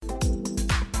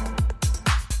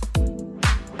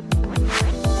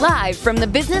Live from the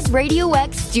Business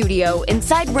RadioX studio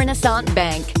inside Renaissance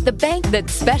Bank, the bank that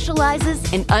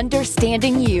specializes in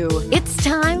understanding you. It's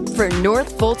time for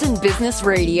North Fulton Business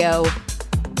Radio.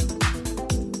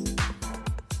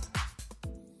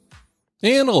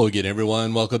 And hello again,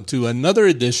 everyone. Welcome to another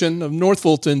edition of North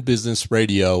Fulton Business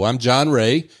Radio. I'm John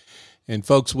Ray, and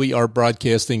folks, we are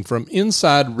broadcasting from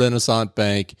inside Renaissance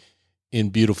Bank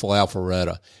in beautiful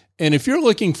Alpharetta. And if you're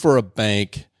looking for a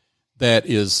bank that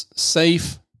is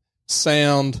safe,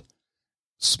 sound,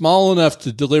 small enough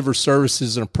to deliver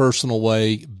services in a personal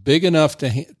way, big enough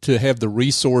to have the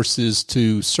resources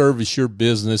to service your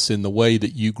business in the way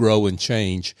that you grow and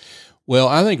change, well,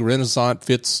 I think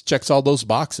Renaissance checks all those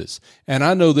boxes. And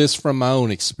I know this from my own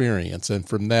experience and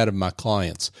from that of my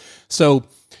clients. So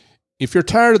if you're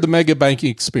tired of the mega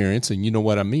banking experience, and you know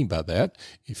what I mean by that,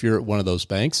 if you're at one of those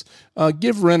banks,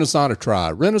 give Renaissance a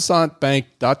try.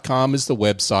 RenaissanceBank.com is the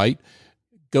website.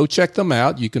 Go check them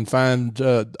out. You can find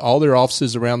all their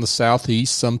offices around the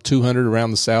Southeast, some 200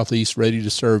 around the Southeast ready to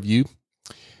serve you.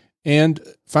 And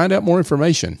find out more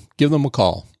information. Give them a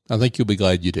call. I think you'll be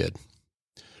glad you did.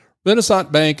 Renaissance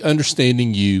Bank,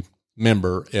 understanding you,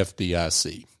 member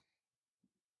FDIC.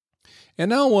 And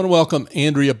now I want to welcome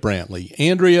Andrea Brantley.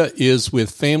 Andrea is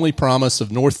with Family Promise of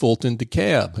North Fulton,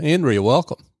 DeKalb. Andrea,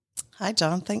 welcome. Hi,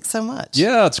 John. Thanks so much.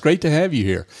 Yeah, it's great to have you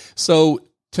here. So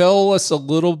tell us a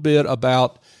little bit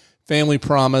about Family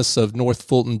Promise of North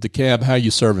Fulton, DeKalb. How are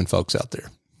you serving folks out there?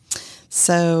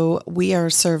 So we are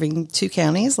serving two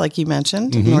counties, like you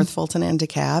mentioned, North Fulton and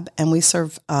DeKalb, and we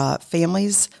serve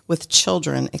families with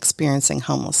children experiencing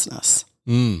homelessness.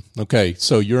 Okay,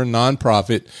 so you're a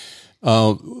nonprofit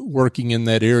working in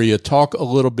that area. Talk a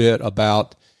little bit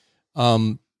about,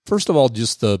 first of all,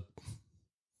 just the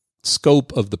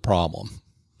scope of the problem.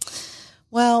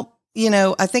 Well, you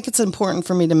know, I think it's important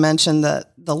for me to mention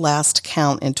that the last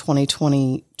count in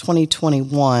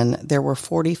 2021, there were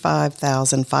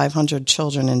 45,500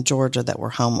 children in Georgia that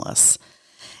were homeless.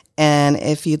 And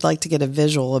if you'd like to get a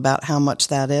visual about how much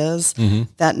that is,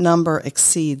 that number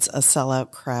exceeds a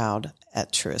sellout crowd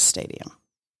at Truist Stadium.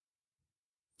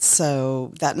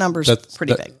 So that number's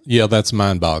pretty big. Yeah, that's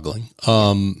mind-boggling.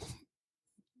 And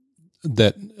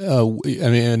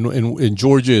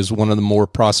Georgia is one of the more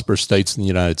prosperous states in the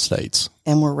United States.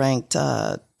 And we're ranked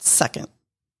second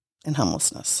in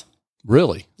homelessness.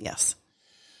 Really? Yes.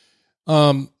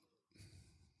 Okay,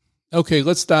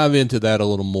 let's dive into that a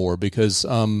little more because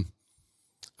I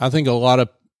think a lot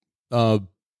of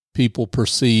people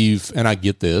perceive, and I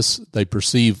get this, they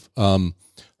perceive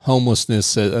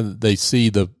homelessness. They see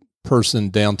the person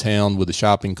downtown with a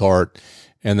shopping cart,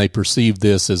 and they perceive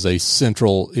this as a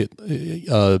central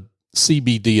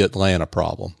CBD Atlanta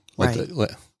problem. Right.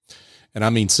 And I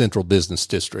mean central business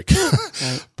district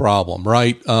problem,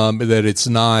 right? That it's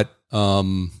not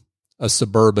a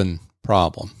suburban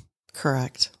problem.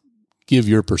 Correct. Give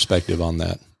your perspective on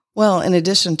that. Well, in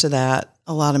addition to that,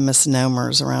 a lot of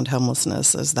misnomers around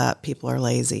homelessness is that people are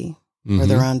lazy or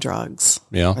they're on drugs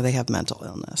or they have mental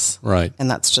illness. Right.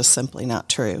 And that's just simply not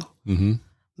true.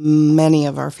 Many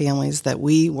of our families that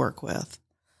we work with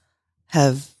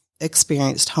have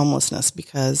experienced homelessness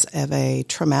because of a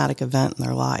traumatic event in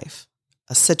their life,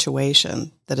 a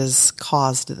situation that has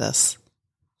caused this,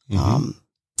 of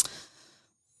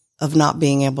not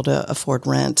being able to afford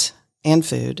rent and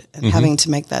food and having to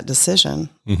make that decision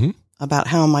about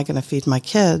how am I going to feed my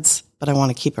kids, but I want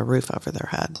to keep a roof over their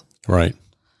head. Right.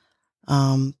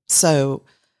 So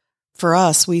for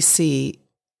us, we see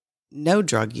no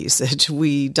drug usage.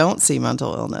 We don't see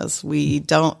mental illness. We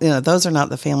don't, those are not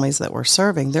the families that we're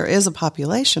serving. There is a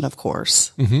population, of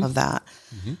course, of that.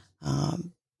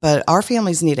 But our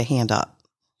families need a hand up.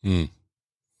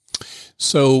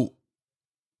 So,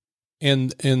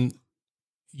 and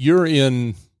you're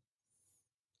in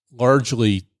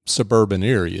largely suburban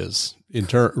areas,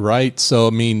 right? So, I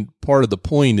mean, part of the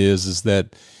point is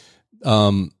that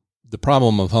the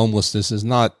problem of homelessness is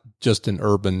not just an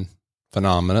urban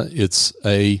phenomena. It's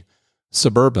a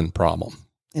suburban problem.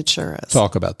 It sure is.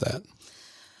 Talk about that.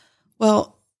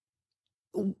 Well,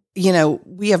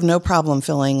 we have no problem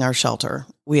filling our shelter.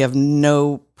 We have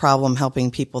no problem helping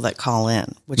people that call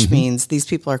in, which means these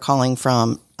people are calling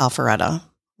from Alpharetta,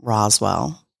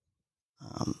 Roswell,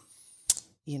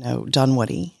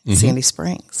 Dunwoody, Sandy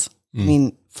Springs. I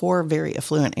mean, 4 very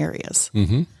affluent areas.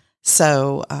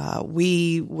 So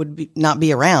we would not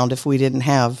be around if we didn't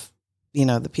have,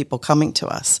 the people coming to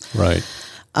us. Right.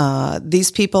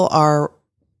 These people are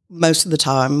most of the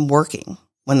time working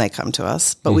when they come to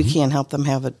us, but we can't help them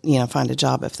find a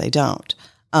job if they don't.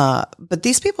 But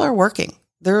these people are working.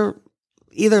 They're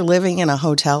either living in a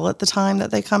hotel at the time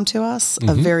that they come to us,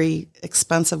 a very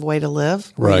expensive way to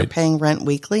live, where you're paying rent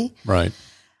weekly. Right.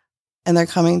 And they're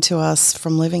coming to us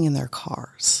from living in their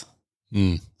cars.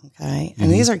 Okay.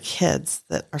 And these are kids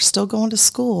that are still going to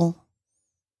school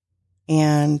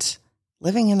and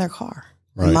living in their car.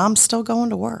 Right. And mom's still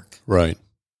going to work. Right.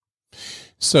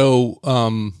 So,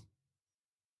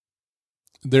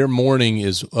 their morning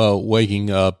is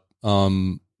waking up,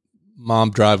 mom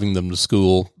driving them to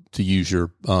school, to use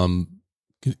your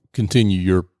continue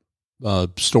your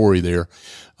story there,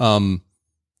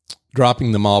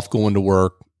 dropping them off, going to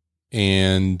work,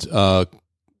 and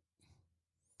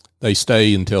they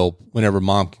stay until whenever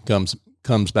mom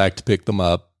comes back to pick them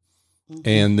up,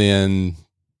 and then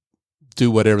do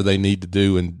whatever they need to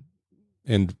do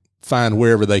and find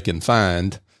wherever they can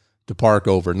find to park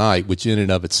overnight, which in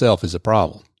and of itself is a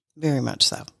problem. Very much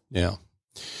so. Yeah.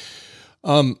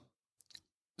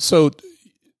 So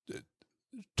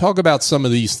talk about some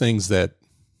of these things that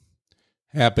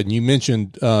happen. You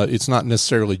mentioned it's not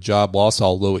necessarily job loss,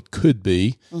 although it could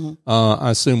be. I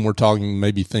assume we're talking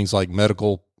maybe things like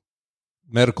medical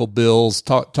bills.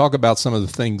 Talk about some of the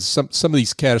things, some of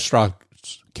these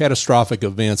catastrophic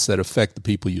events that affect the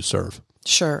people you serve.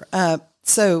 Sure.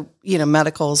 So,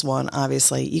 medical is one,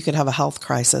 obviously. You could have a health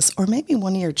crisis, or maybe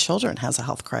one of your children has a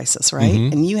health crisis, right?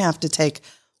 And you have to take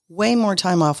way more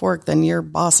time off work than your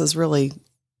boss is really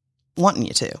wanting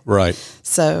you to. Right.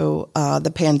 So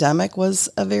the pandemic was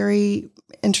a very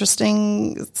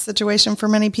interesting situation for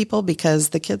many people because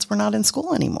the kids were not in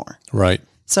school anymore. Right.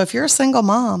 So if you're a single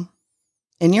mom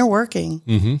and you're working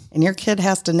and your kid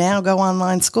has to now go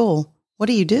online school, what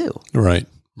do you do? Right.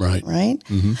 Right. Right.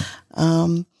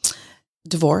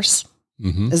 Divorce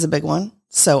is a big one.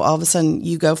 So all of a sudden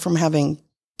you go from having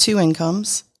two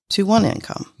incomes to one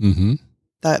income.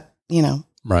 That,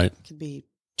 right, could be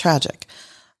tragic.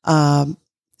 And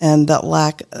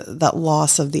that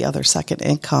loss of the other second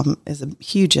income is a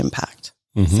huge impact.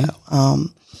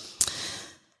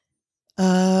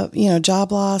 So,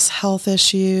 job loss, health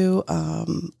issue.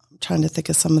 I'm trying to think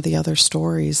of some of the other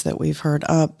stories that we've heard.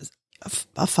 A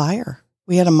fire.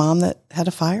 We had a mom that had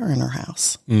a fire in her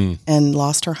house and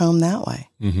lost her home that way.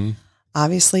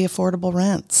 Obviously, affordable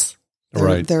rents.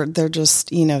 They're just,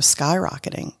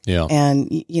 skyrocketing. Yeah. And,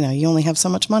 you only have so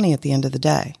much money at the end of the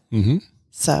day.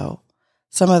 So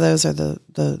some of those are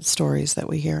the stories that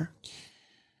we hear.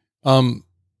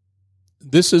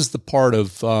 This is the part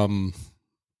of the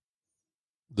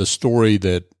story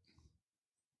that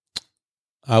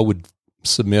I would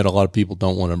submit a lot of people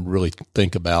don't want to really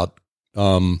think about.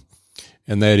 And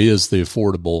that is the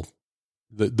affordability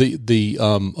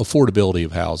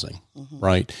of housing,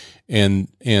 right? And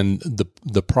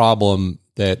the problem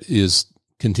that is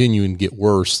continuing to get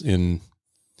worse in,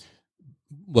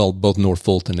 both North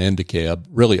Fulton and DeKalb,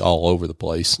 really all over the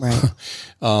place, right?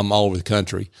 All over the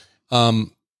country.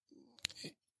 And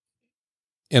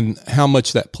how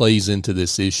much that plays into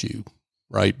this issue,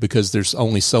 right? Because there's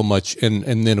only so much, and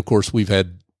then of course we've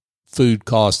had food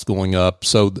costs going up.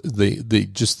 So the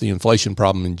inflation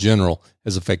problem in general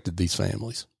has affected these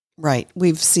families. Right.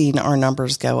 We've seen our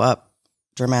numbers go up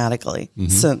dramatically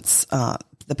since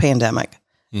the pandemic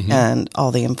and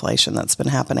all the inflation that's been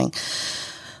happening.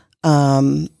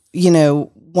 One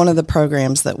of the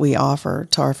programs that we offer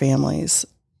to our families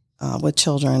with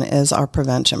children is our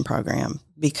prevention program,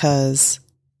 because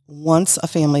once a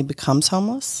family becomes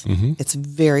homeless, it's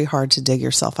very hard to dig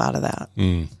yourself out of that.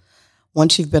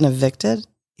 Once you've been evicted,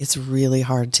 it's really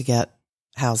hard to get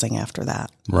housing after that.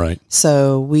 Right.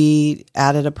 So we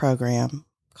added a program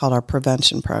called our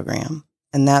prevention program,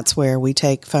 and that's where we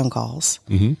take phone calls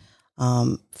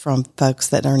from folks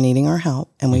that are needing our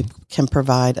help, and we can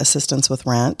provide assistance with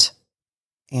rent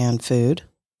and food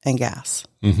and gas.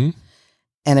 And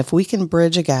if we can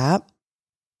bridge a gap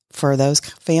for those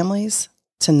families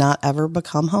to not ever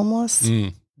become homeless,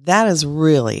 that is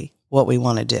really what we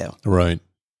want to do. Right.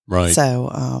 Right.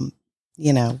 So,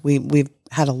 we've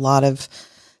had a lot of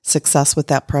success with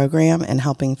that program and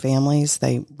helping families.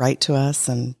 They write to us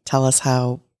and tell us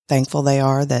how thankful they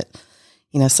are that,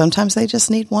 sometimes they just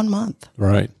need 1 month.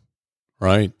 Right.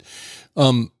 Right.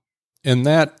 And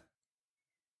that,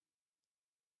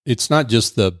 it's not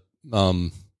just the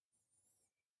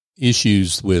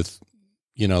issues with,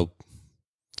 the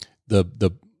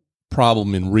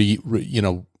problem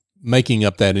in making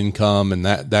up that income and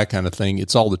that kind of thing.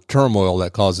 It's all the turmoil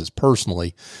that causes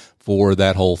personally for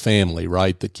that whole family,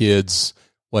 right? The kids,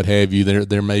 what have you,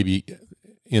 they're maybe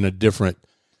in a different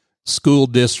school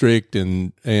district,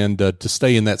 and to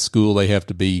stay in that school, they have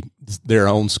to be their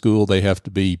own school. They have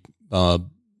to be, go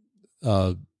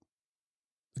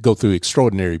through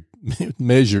extraordinary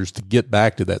measures to get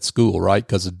back to that school, right?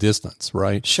 Because of distance,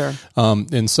 right? Sure.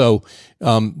 And so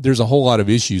there's a whole lot of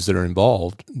issues that are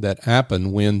involved that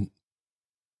happen when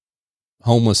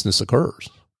homelessness occurs.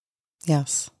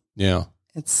 Yes. Yeah.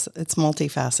 It's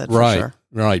multifaceted, for Right. sure.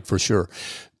 Right, for sure.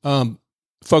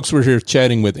 Folks, we're here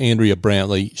chatting with Andrea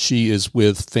Brantley. She is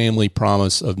with Family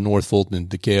Promise of North Fulton and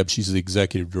DeKalb. She's the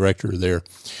executive director there.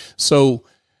 So,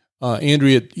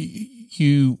 Andrea,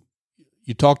 you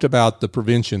talked about the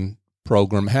prevention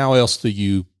program. How else do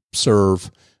you serve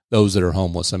those that are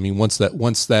homeless? I mean, once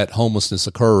that homelessness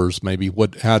occurs, maybe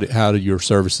how do your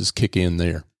services kick in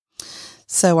there?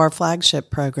 So our flagship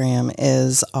program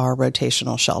is our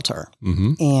rotational shelter.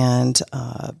 Mm-hmm. And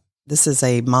this is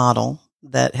a model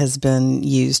that has been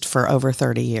used for over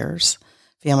 30 years.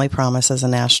 Family Promise is a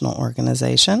national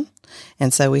organization.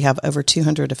 And so we have over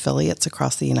 200 affiliates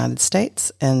across the United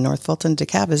States, and North Fulton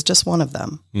DeKalb is just one of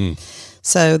them.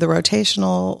 So the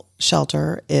rotational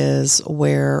shelter is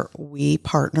where we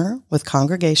partner with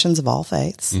congregations of all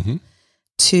faiths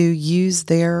to use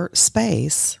their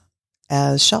space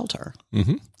as shelter.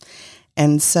 Mm-hmm.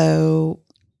 And so,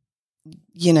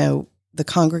 the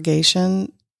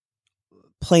congregation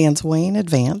plans way in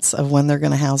advance of when they're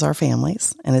going to house our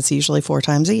families, and it's usually 4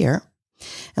 times a year.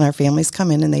 And our families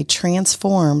come in and they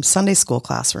transform Sunday school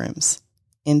classrooms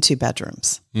into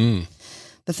bedrooms. The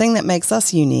thing that makes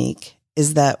us unique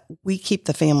is that we keep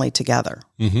the family together.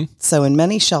 So in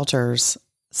many shelters,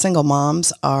 single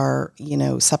moms are,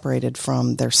 separated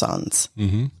from their sons.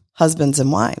 Husbands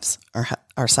and wives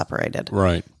are separated.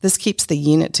 Right. This keeps the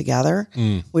unit together,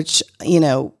 which,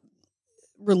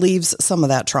 relieves some of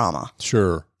that trauma.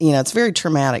 Sure. It's very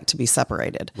traumatic to be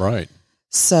separated. Right.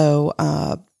 So,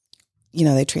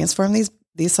 they transform these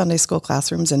Sunday school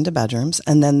classrooms into bedrooms,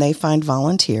 and then they find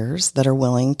volunteers that are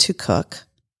willing to cook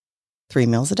 3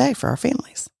 meals a day for our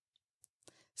families.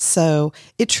 So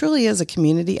it truly is a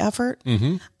community effort.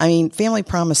 I mean, Family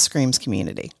Promise screams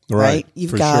community, right?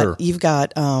 You've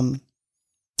got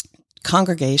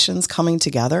congregations coming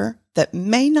together that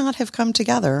may not have come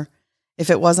together if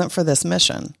it wasn't for this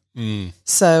mission.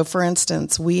 So, for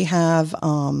instance, we have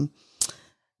Mount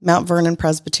Vernon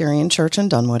Presbyterian Church in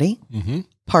Dunwoody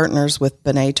partners with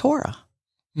B'nai Torah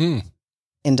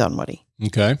in Dunwoody.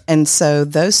 Okay. And so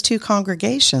those two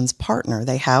congregations partner.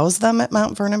 They house them at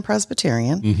Mount Vernon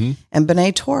Presbyterian, and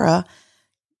B'nai Torah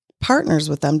partners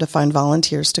with them to find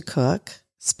volunteers to cook,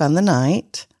 spend the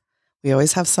night. We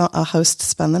always have a host to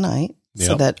spend the night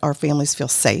so that our families feel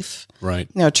safe. Right.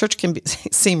 Church can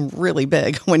seem really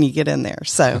big when you get in there.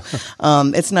 So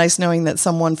it's nice knowing that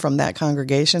someone from that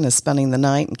congregation is spending the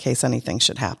night in case anything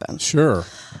should happen. Sure.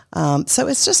 So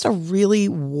it's just a really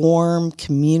warm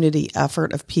community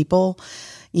effort of people,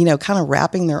 kind of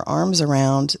wrapping their arms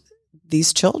around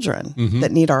these children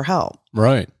that need our help.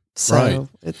 Right. So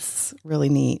it's really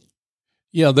neat.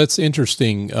 Yeah, that's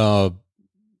interesting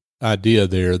idea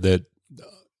there, that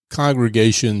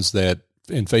congregations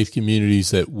and faith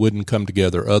communities that wouldn't come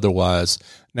together otherwise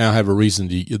now have a reason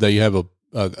they have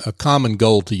a common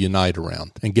goal to unite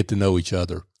around and get to know each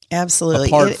other. Absolutely.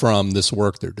 Apart from this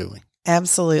work they're doing.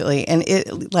 Absolutely. And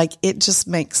it just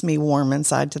makes me warm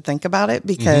inside to think about it,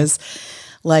 because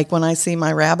like when I see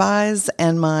my rabbis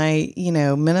and my,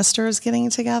 ministers getting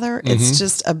together, it's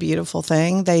just a beautiful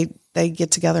thing. They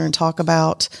get together and talk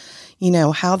about,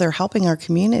 how they're helping our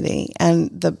community,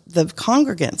 and the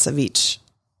congregants of each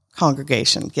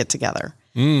congregation get together.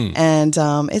 And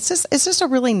it's just a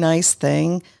really nice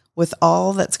thing with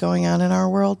all that's going on in our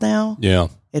world now. Yeah.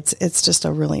 It's just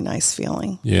a really nice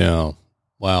feeling. Yeah.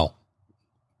 Wow.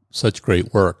 Such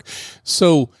great work.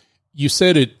 So you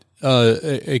said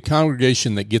a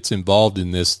congregation that gets involved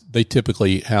in this, they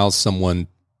typically house someone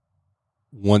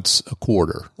once a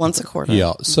quarter.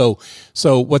 Yeah. So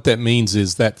what that means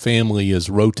is that family is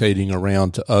rotating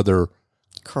around to other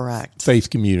faith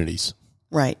communities.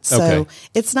 Right. So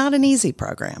it's not an easy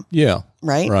program. Yeah.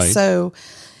 Right. So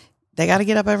they got to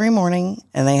get up every morning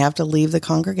and they have to leave the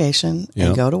congregation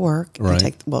and go to work and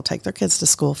take their kids to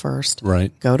school first.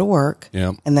 Right. Go to work.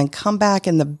 Yeah. And then come back.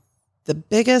 And the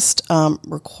biggest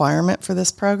requirement for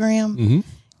this program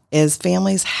is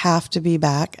families have to be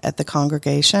back at the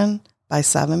congregation by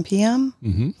 7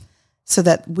 p.m. So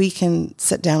that we can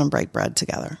sit down and break bread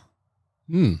together.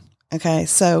 Okay.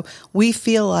 So we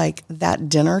feel like that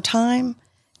dinner time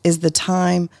is the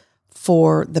time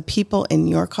for the people in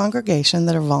your congregation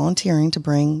that are volunteering to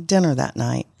bring dinner that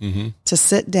night to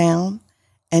sit down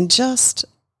and just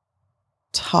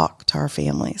talk to our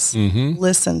families,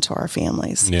 listen to our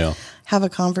families, have a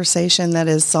conversation that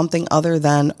is something other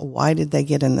than why did they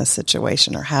get in this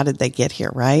situation or how did they get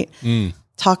here, right?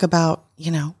 Talk about,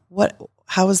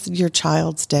 how was your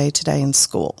child's day today in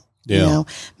school? Yeah. You know,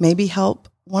 maybe help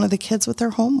one of the kids with their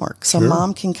homework so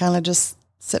mom can kind of just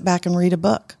sit back and read a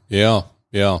book. Yeah.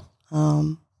 Yeah.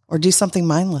 Or do something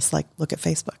mindless like look at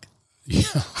Facebook.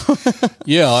 Yeah.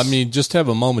 Yeah. I mean, just have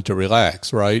a moment to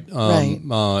relax, right? Right.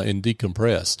 And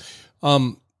decompress.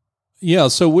 Yeah.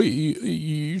 So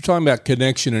you're talking about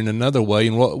connection in another way.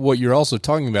 And what you're also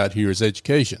talking about here is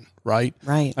education, right?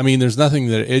 Right. I mean, there's nothing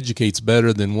that educates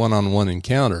better than one-on-one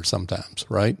encounter sometimes,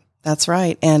 right? That's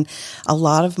right. And a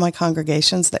lot of my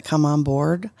congregations that come on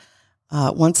board,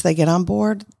 once they get on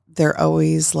board, they're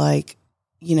always like,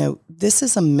 you know, this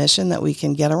is a mission that we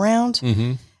can get around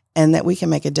and that we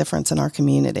can make a difference in our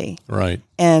community. Right.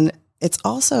 And it's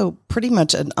also pretty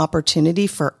much an opportunity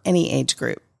for any age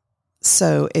group.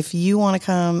 So if you want to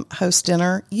come host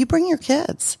dinner, you bring your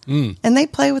kids and they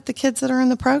play with the kids that are in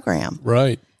the program.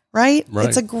 Right. Right? Right.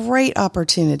 It's a great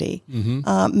opportunity.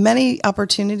 Many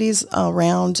opportunities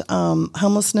around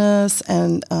homelessness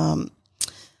and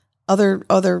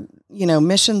other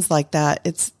missions like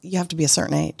that. You have to be a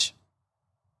certain age.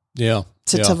 Yeah.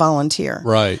 To volunteer.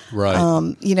 Right. We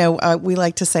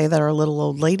like to say that our little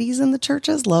old ladies in the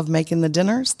churches love making the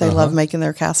dinners. They love making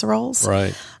their casseroles.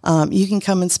 Right. You can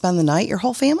come and spend the night. Your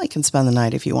whole family can spend the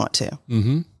night if you want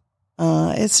to.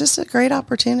 It's just a great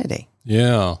opportunity.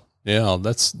 Yeah. Yeah.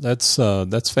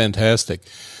 That's fantastic.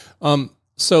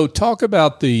 So talk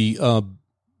about again,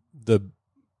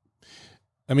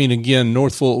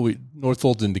 North Fulton,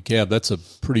 DeKalb, that's a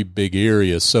pretty big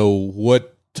area. So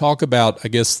talk about, I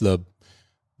guess, the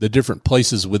different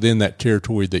places within that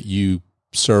territory that you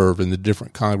serve and the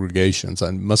different congregations.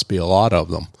 And must be a lot of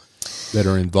them that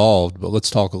are involved, but let's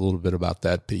talk a little bit about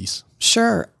that piece.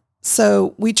 Sure.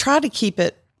 So we try to keep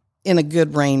it in a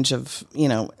good range of,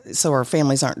 so our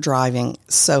families aren't driving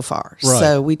so far. Right.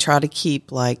 So we try to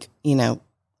keep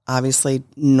obviously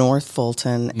North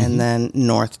Fulton and then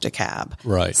North DeKalb.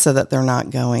 Right. So that they're not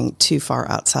going too far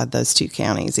outside those two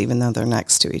counties, even though they're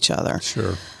next to each other.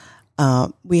 Sure.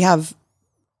 We have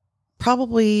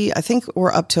I think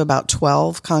we're up to about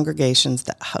 12 congregations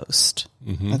that host.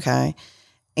 Okay.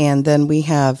 And then we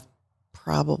have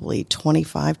probably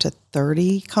 25 to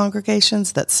 30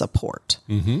 congregations that support.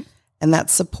 And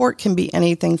that support can be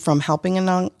anything from helping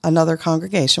another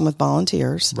congregation with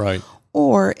volunteers. Right.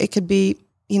 Or it could be,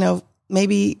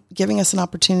 maybe giving us an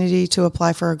opportunity to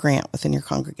apply for a grant within your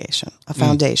congregation, a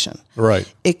foundation. Right.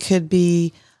 It could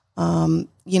be,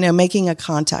 making a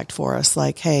contact for us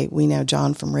like, hey, we know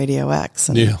John from RadioX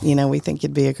and, we think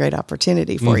it'd be a great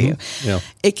opportunity for you. Yeah.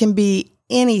 It can be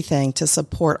anything to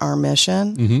support our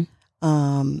mission.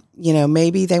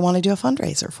 Maybe they want to do a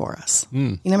fundraiser for us.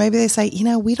 Maybe they say,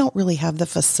 we don't really have the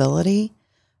facility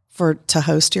to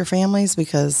host your families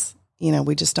because,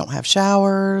 we just don't have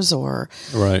showers or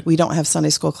we don't have Sunday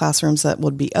school classrooms that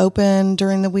would be open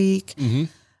during the week.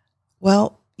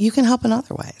 Well, you can help in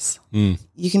other ways.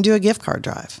 You can do a gift card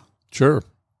drive. Sure.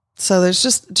 So there's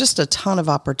just a ton of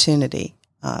opportunity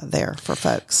there for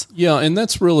folks. Yeah, and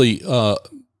that's really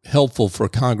helpful for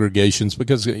congregations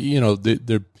because, we've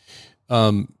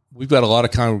got a lot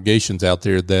of congregations out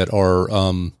there that are,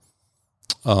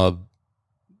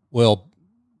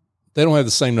 they don't have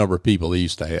the same number of people they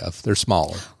used to have. They're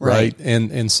smaller, right?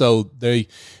 And so they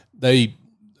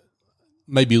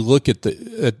maybe look at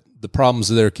the problems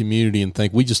of their community and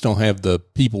think we just don't have the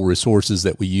people resources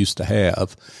that we used to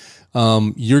have.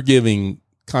 You're giving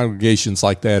congregations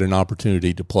like that an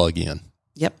opportunity to plug in.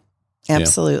 Yep,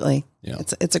 absolutely. Yeah.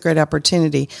 It's a great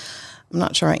opportunity. I'm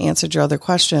not sure I answered your other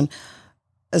question.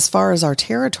 As far as our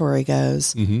territory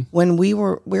goes, when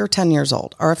we're 10 years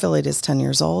old, our affiliate is 10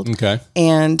 years old. Okay.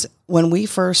 And when we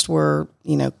first were,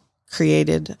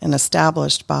 created and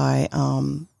established by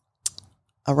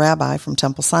a rabbi from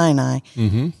Temple Sinai,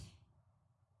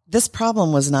 this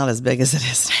problem was not as big as it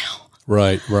is now.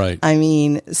 Right. I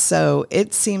mean, so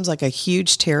it seems like a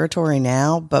huge territory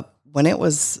now, but when it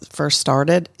was first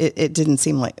started, it didn't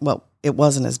seem like, it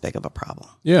wasn't as big of a problem.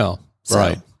 Yeah. So,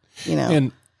 right.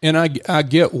 And I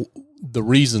get the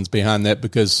reasons behind that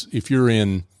because if you're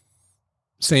in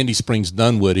Sandy Springs,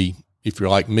 Dunwoody, if you're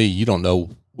like me, you don't know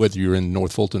whether you're in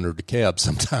North Fulton or DeKalb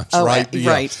sometimes, right?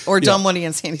 Right. Or Dunwoody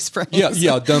and Sandy Springs.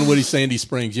 Yeah, Dunwoody, Sandy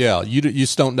Springs. Yeah, you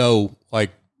just don't know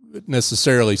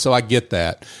necessarily. So I get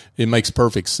that. It makes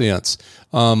perfect sense.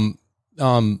 But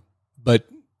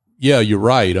yeah, you're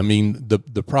right. I mean,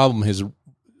 the problem has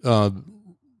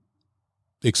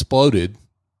exploded.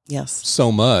 Yes.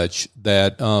 So much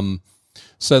that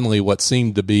suddenly what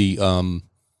seemed to be a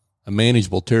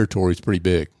manageable territory is pretty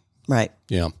big. Right.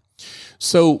 Yeah.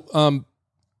 So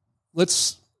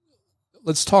let's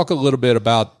talk a little bit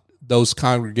about those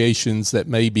congregations that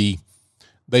maybe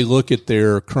they look at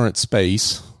their current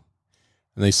space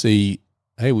and they see,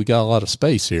 hey, we got a lot of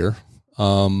space here.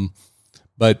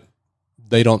 But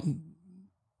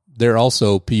they're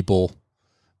also people,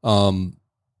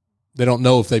 they don't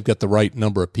know if they've got the right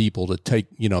number of people to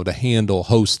to handle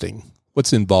hosting.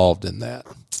 What's involved in that?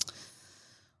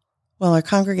 Well, our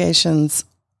congregations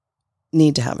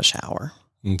need to have a shower.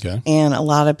 Okay. And a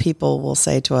lot of people will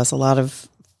say to us, a lot of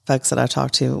folks that I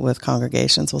talk to with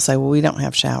congregations will say, well, we don't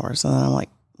have showers. And then I'm like,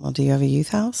 well, do you have a youth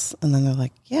house? And then they're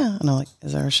like, yeah. And I'm like,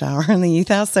 is there a shower in the youth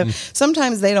house? So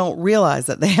sometimes they don't realize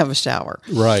that they have a shower.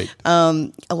 Right.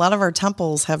 A lot of our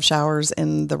temples have showers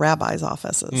in the rabbi's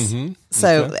offices. Mm-hmm.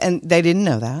 So, okay. And they didn't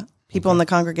know that. People in the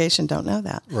congregation don't know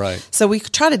that. Right. So we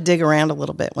try to dig around a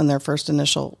little bit when their first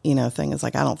initial, thing is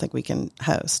like, I don't think we can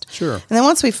host. Sure. And then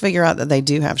once we figure out that they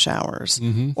do have showers,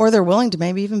 or they're willing to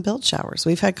maybe even build showers.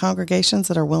 We've had congregations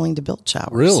that are willing to build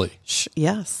showers. Really?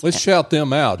 Yes. Let's shout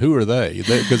them out. Who are they?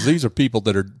 Because these are people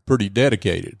that are pretty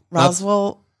dedicated.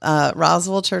 Roswell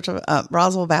Church of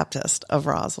Roswell Baptist of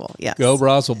Roswell. Yes. Go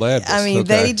Roswell Baptist. I mean,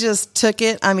 okay. they just took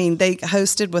it. I mean, they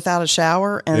hosted without a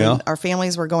shower, and our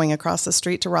families were going across the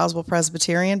street to Roswell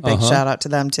Presbyterian. Big shout out to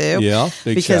them too. Yeah,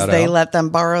 big because shout they out. let them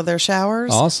borrow their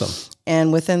showers. Awesome.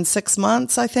 And within 6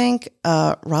 months, I think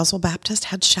Roswell Baptist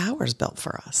had showers built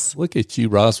for us. Look at you,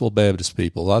 Roswell Baptist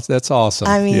people. That's awesome.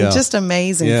 I mean, just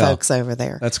amazing folks over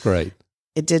there. That's great.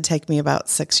 It did take me about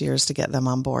 6 years to get them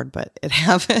on board, but it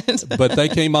happened. But they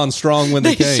came on strong when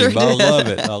they came. Sure I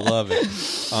did. love it.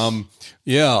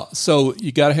 So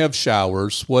you got to have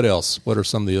showers. What else? What are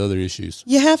some of the other issues?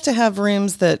 You have to have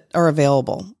rooms that are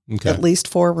available. Okay. At least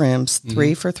 4 rooms,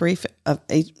 3 for 3.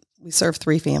 We serve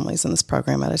 3 families in this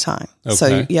program at a time. Okay.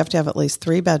 So you have to have at least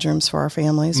 3 bedrooms for our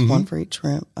families, 1 for each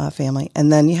room family.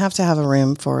 And then you have to have a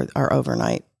room for our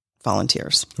overnight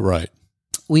volunteers. Right.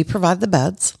 We provide the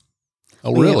beds.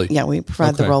 Oh, really? We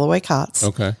provide the rollaway cots.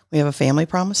 Okay. We have a family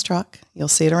promise truck. You'll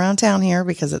see it around town here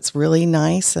because it's really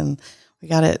nice, and we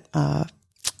got it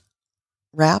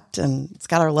wrapped, and it's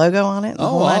got our logo on it and the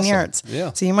whole 9 yards.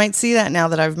 Yeah. So you might see that now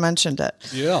that I've mentioned it.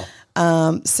 Yeah.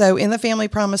 So in the family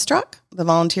promise truck, the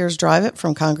volunteers drive it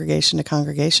from congregation to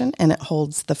congregation, and it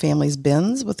holds the family's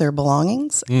bins with their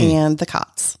belongings and the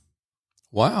cots.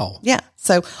 Wow. Yeah.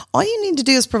 So all you need to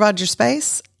do is provide your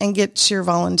space and get your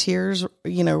volunteers,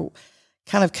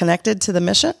 kind of connected to the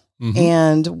mission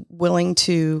and willing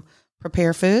to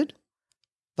prepare food,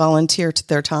 volunteer to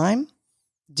their time,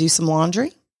 do some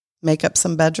laundry, make up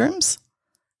some bedrooms.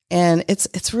 And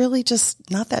it's really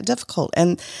just not that difficult.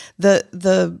 And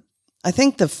I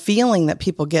think the feeling that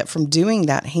people get from doing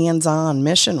that hands-on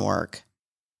mission work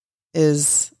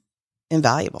is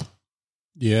invaluable.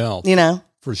 Yeah.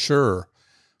 For sure.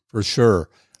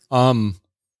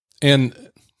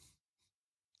 And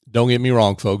don't get me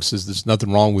wrong, folks, there's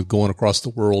nothing wrong with going across the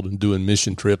world and doing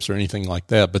mission trips or anything like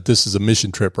that, but this is a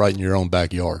mission trip right in your own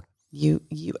backyard. You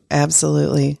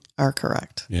absolutely are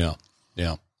correct. Yeah.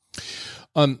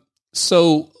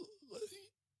 So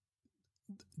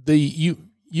you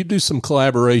do some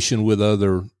collaboration with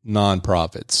other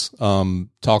nonprofits.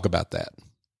 Talk about that.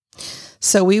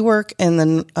 So we work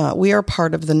we are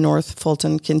part of the North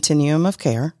Fulton Continuum of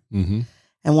Care. Mm-hmm.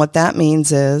 And what that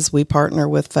means is we partner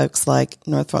with folks like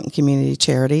North Fulton Community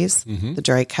Charities, the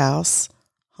Drake House,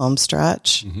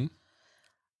 Homestretch,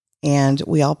 and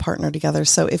we all partner together.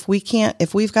 So if we've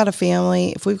got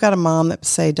a mom that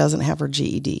say doesn't have her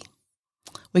GED,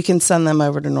 we can send them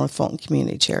over to North Fulton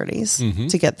Community Charities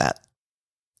to get that.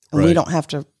 And we don't have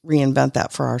to reinvent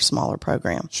that for our smaller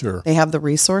program. Sure. They have the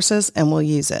resources and we'll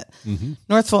use it.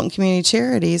 North Fulton Community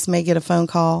Charities may get a phone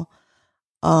call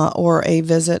or a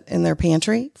visit in their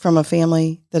pantry from a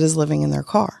family that is living in their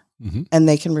car, and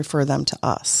they can refer them to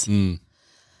us.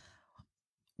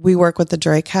 We work with the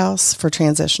Drake House for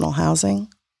transitional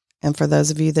housing. And for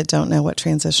those of you that don't know what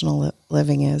transitional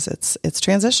living is, it's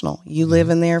transitional. You live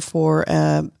in there for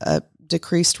a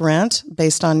decreased rent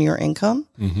based on your income,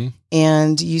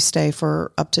 and you stay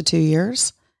for up to 2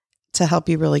 years to help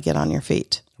you really get on your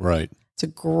feet. Right. It's a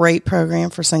great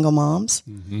program for single moms,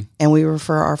 and we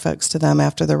refer our folks to them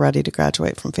after they're ready to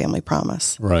graduate from Family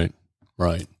Promise. Right.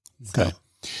 Okay.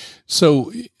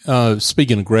 So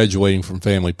speaking of graduating from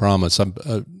Family Promise,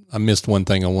 I missed one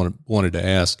thing I wanted to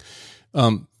ask.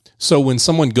 So when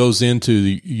someone goes into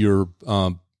your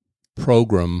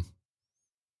program,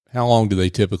 how long do they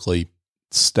typically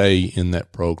stay in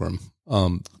that program?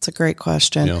 It's a great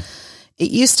question. Yeah. It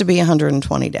used to be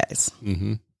 120 days.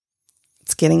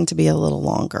 It's getting to be a little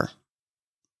longer.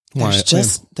 There's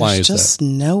just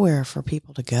nowhere for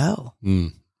people to go.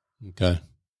 Okay.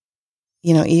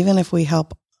 Even if we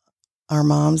help our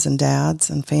moms and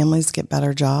dads and families get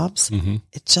better jobs,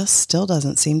 it just still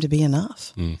doesn't seem to be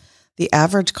enough. The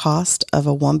average cost of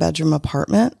a 1-bedroom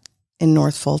apartment in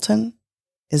North Fulton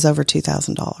is over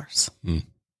 $2,000.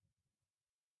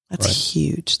 That's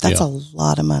huge. That's a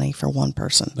lot of money for one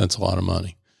person. That's a lot of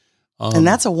money. And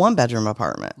that's a 1-bedroom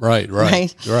apartment. Right.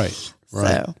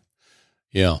 So.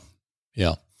 Yeah.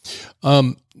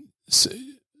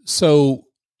 So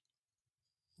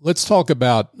let's talk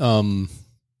about,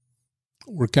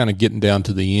 we're kind of getting down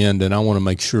to the end, and I want to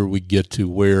make sure we get to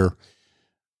where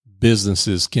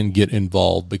businesses can get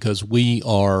involved, because we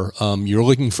are, you're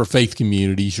looking for faith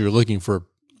communities, you're looking for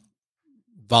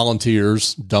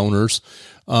volunteers, donors,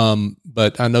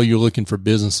 but I know you're looking for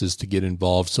businesses to get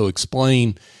involved. So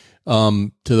explain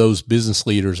to those business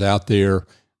leaders out there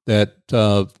that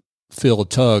feel a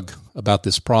tug about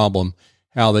this problem,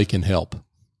 how they can help.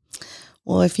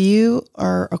 Well, if you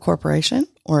are a corporation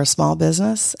or a small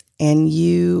business and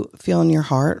you feel in your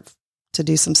heart to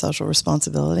do some social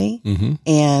responsibility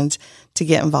and to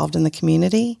get involved in the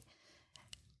community,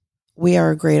 we are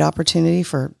a great opportunity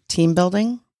for team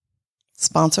building,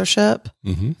 sponsorship,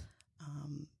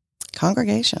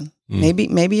 congregation.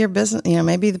 Maybe your business,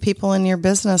 maybe the people in your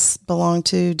business belong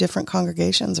to different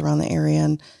congregations around the area,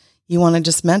 and you want to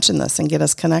just mention this and get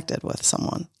us connected with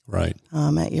someone, right?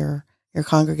 At your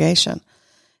congregation.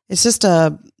 It's just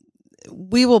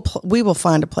we will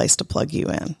find a place to plug you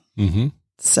in.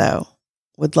 So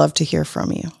would love to hear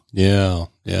from you. Yeah.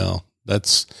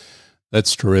 That's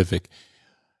terrific.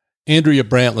 Andrea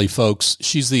Brantley, folks,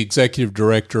 she's the executive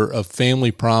director of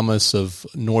Family Promise of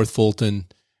North Fulton,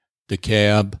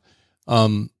 DeKalb.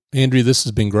 Andrea, this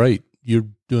has been great. You're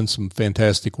doing some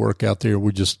fantastic work out there.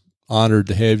 We're just honored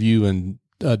to have you, and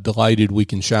delighted we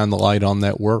can shine the light on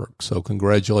that work. So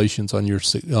congratulations on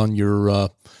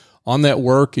on that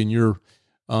work and your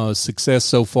success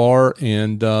so far.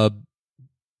 And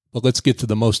but let's get to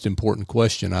the most important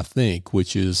question, I think,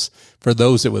 which is for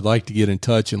those that would like to get in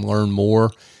touch and learn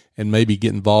more and maybe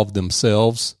get involved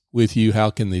themselves with you,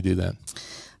 how can they do that?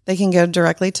 They can go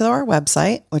directly to our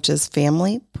website, which is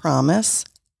Family Promise,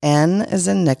 N as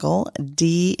in nickel,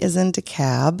 D as in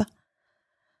DeKalb.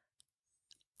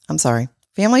 I'm sorry,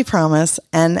 Family Promise,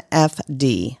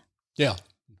 NFD. Yeah,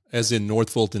 as in North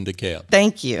Fulton, DeKalb.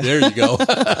 Thank you. There you go.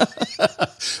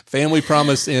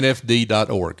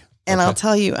 FamilyPromiseNFD.org. And I'll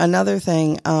tell you another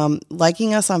thing,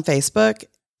 liking us on Facebook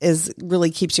really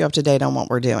keeps you up to date on what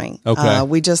we're doing. Okay.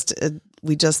 We just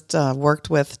worked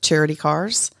with Charity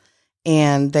Cars,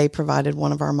 and they provided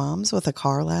one of our moms with a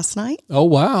car last night. Oh,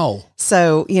 wow.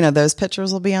 So, those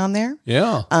pictures will be on there.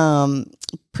 Yeah.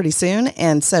 Pretty soon.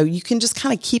 And so you can just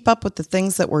kind of keep up with the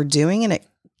things that we're doing, and it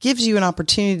gives you an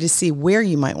opportunity to see where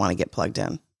you might want to get plugged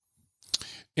in.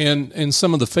 And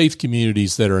some of the faith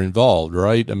communities that are involved,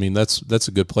 right? I mean, that's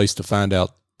a good place to find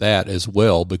out that as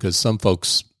well, because some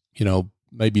folks,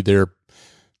 maybe they're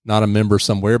not a member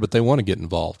somewhere, but they want to get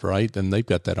involved, right? And they've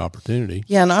got that opportunity.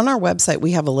 Yeah, and on our website,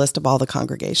 we have a list of all the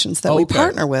congregations that we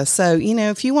partner with. So,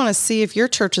 if you want to see if your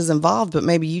church is involved, but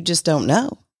maybe you just don't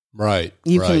know. Right.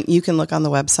 You can look on the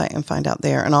website and find out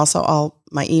there. And also all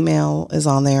my email is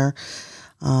on there,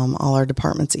 all our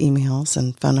department's emails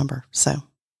and phone number. So.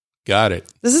 Got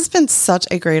it. This has been such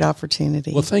a great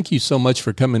opportunity. Well, thank you so much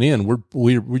for coming in.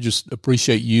 We just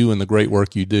appreciate you and the great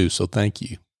work you do. So thank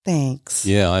you. Thanks.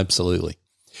 Yeah, absolutely.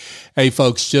 Hey,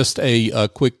 folks, just a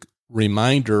quick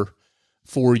reminder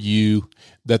for you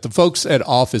that the folks at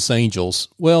Office Angels,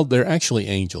 well, they're actually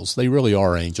angels. They really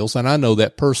are angels. And I know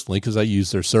that personally because I use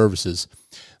their services.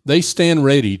 They stand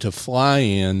ready to fly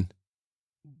in,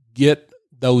 get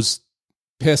those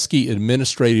pesky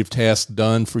administrative tasks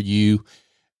done for you.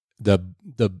 The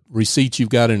receipts you've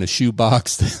got in a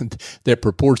shoebox that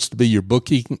purports to be your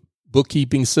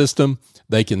bookkeeping system,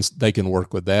 they can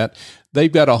work with that.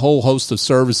 They've got a whole host of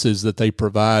services that they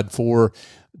provide for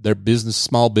their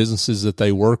small businesses that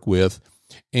they work with,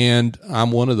 and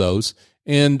I'm one of those.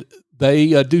 And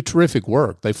they do terrific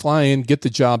work. They fly in, get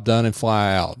the job done, and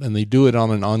fly out, and they do it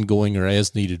on an ongoing or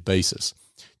as-needed basis.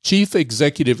 Chief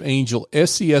Executive Angel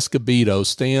S.C. Escobedo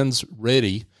stands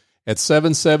ready at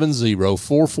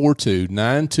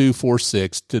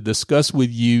 770-442-9246 to discuss with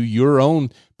you your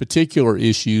own particular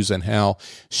issues and how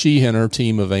she and her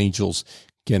team of angels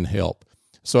can help.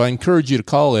 So I encourage you to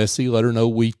call Essie, let her know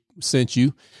we sent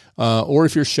you, or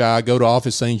if you're shy, go to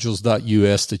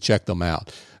officeangels.us to check them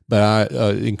out. But I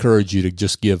encourage you to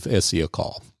just give Essie a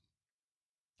call.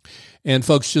 And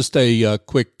folks, just a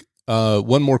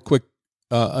one more quick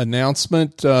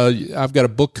announcement. I've got a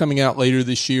book coming out later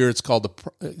this year. It's called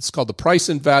the Price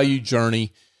and Value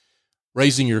Journey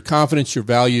raising your confidence, your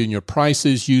value, and your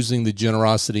prices using the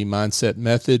generosity mindset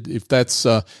method. If that's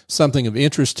something of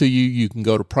interest to you, you can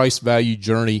go to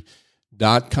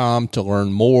pricevaluejourney.com to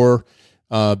learn more,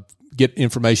 get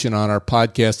information on our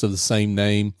podcast of the same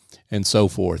name, and so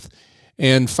forth.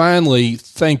 And finally,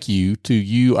 thank you to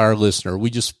you, our listener. We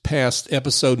just passed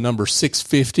episode number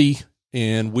 650,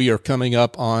 and we are coming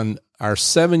up on our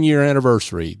 7-year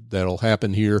anniversary. That'll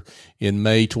happen here in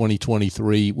May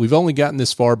 2023. We've only gotten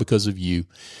this far because of you.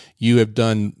 You have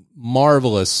done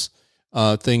marvelous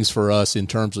things for us in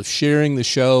terms of sharing the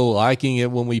show, liking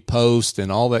it when we post,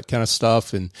 and all that kind of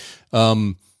stuff. And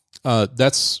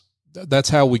that's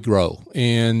how we grow.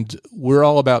 And we're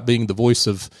all about being the voice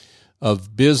of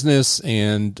business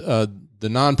and the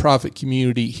nonprofit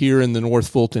community here in the North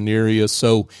Fulton area.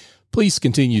 So please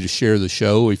continue to share the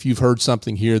show. If you've heard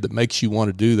something here that makes you want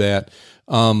to do that,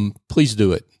 please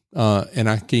do it. And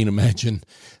I can't imagine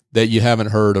that you haven't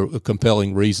heard a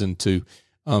compelling reason to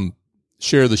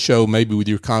share the show, maybe with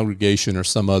your congregation or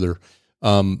some other,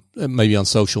 maybe on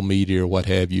social media or what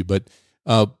have you. But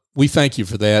we thank you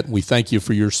for that. We thank you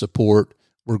for your support.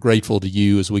 We're grateful to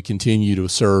you as we continue to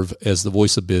serve as the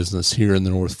voice of business here in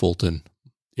the North Fulton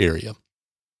area.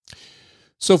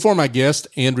 So for my guest,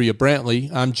 Andrea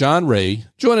Brantley, I'm John Ray.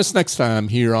 Join us next time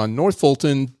here on North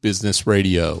Fulton Business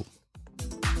Radio.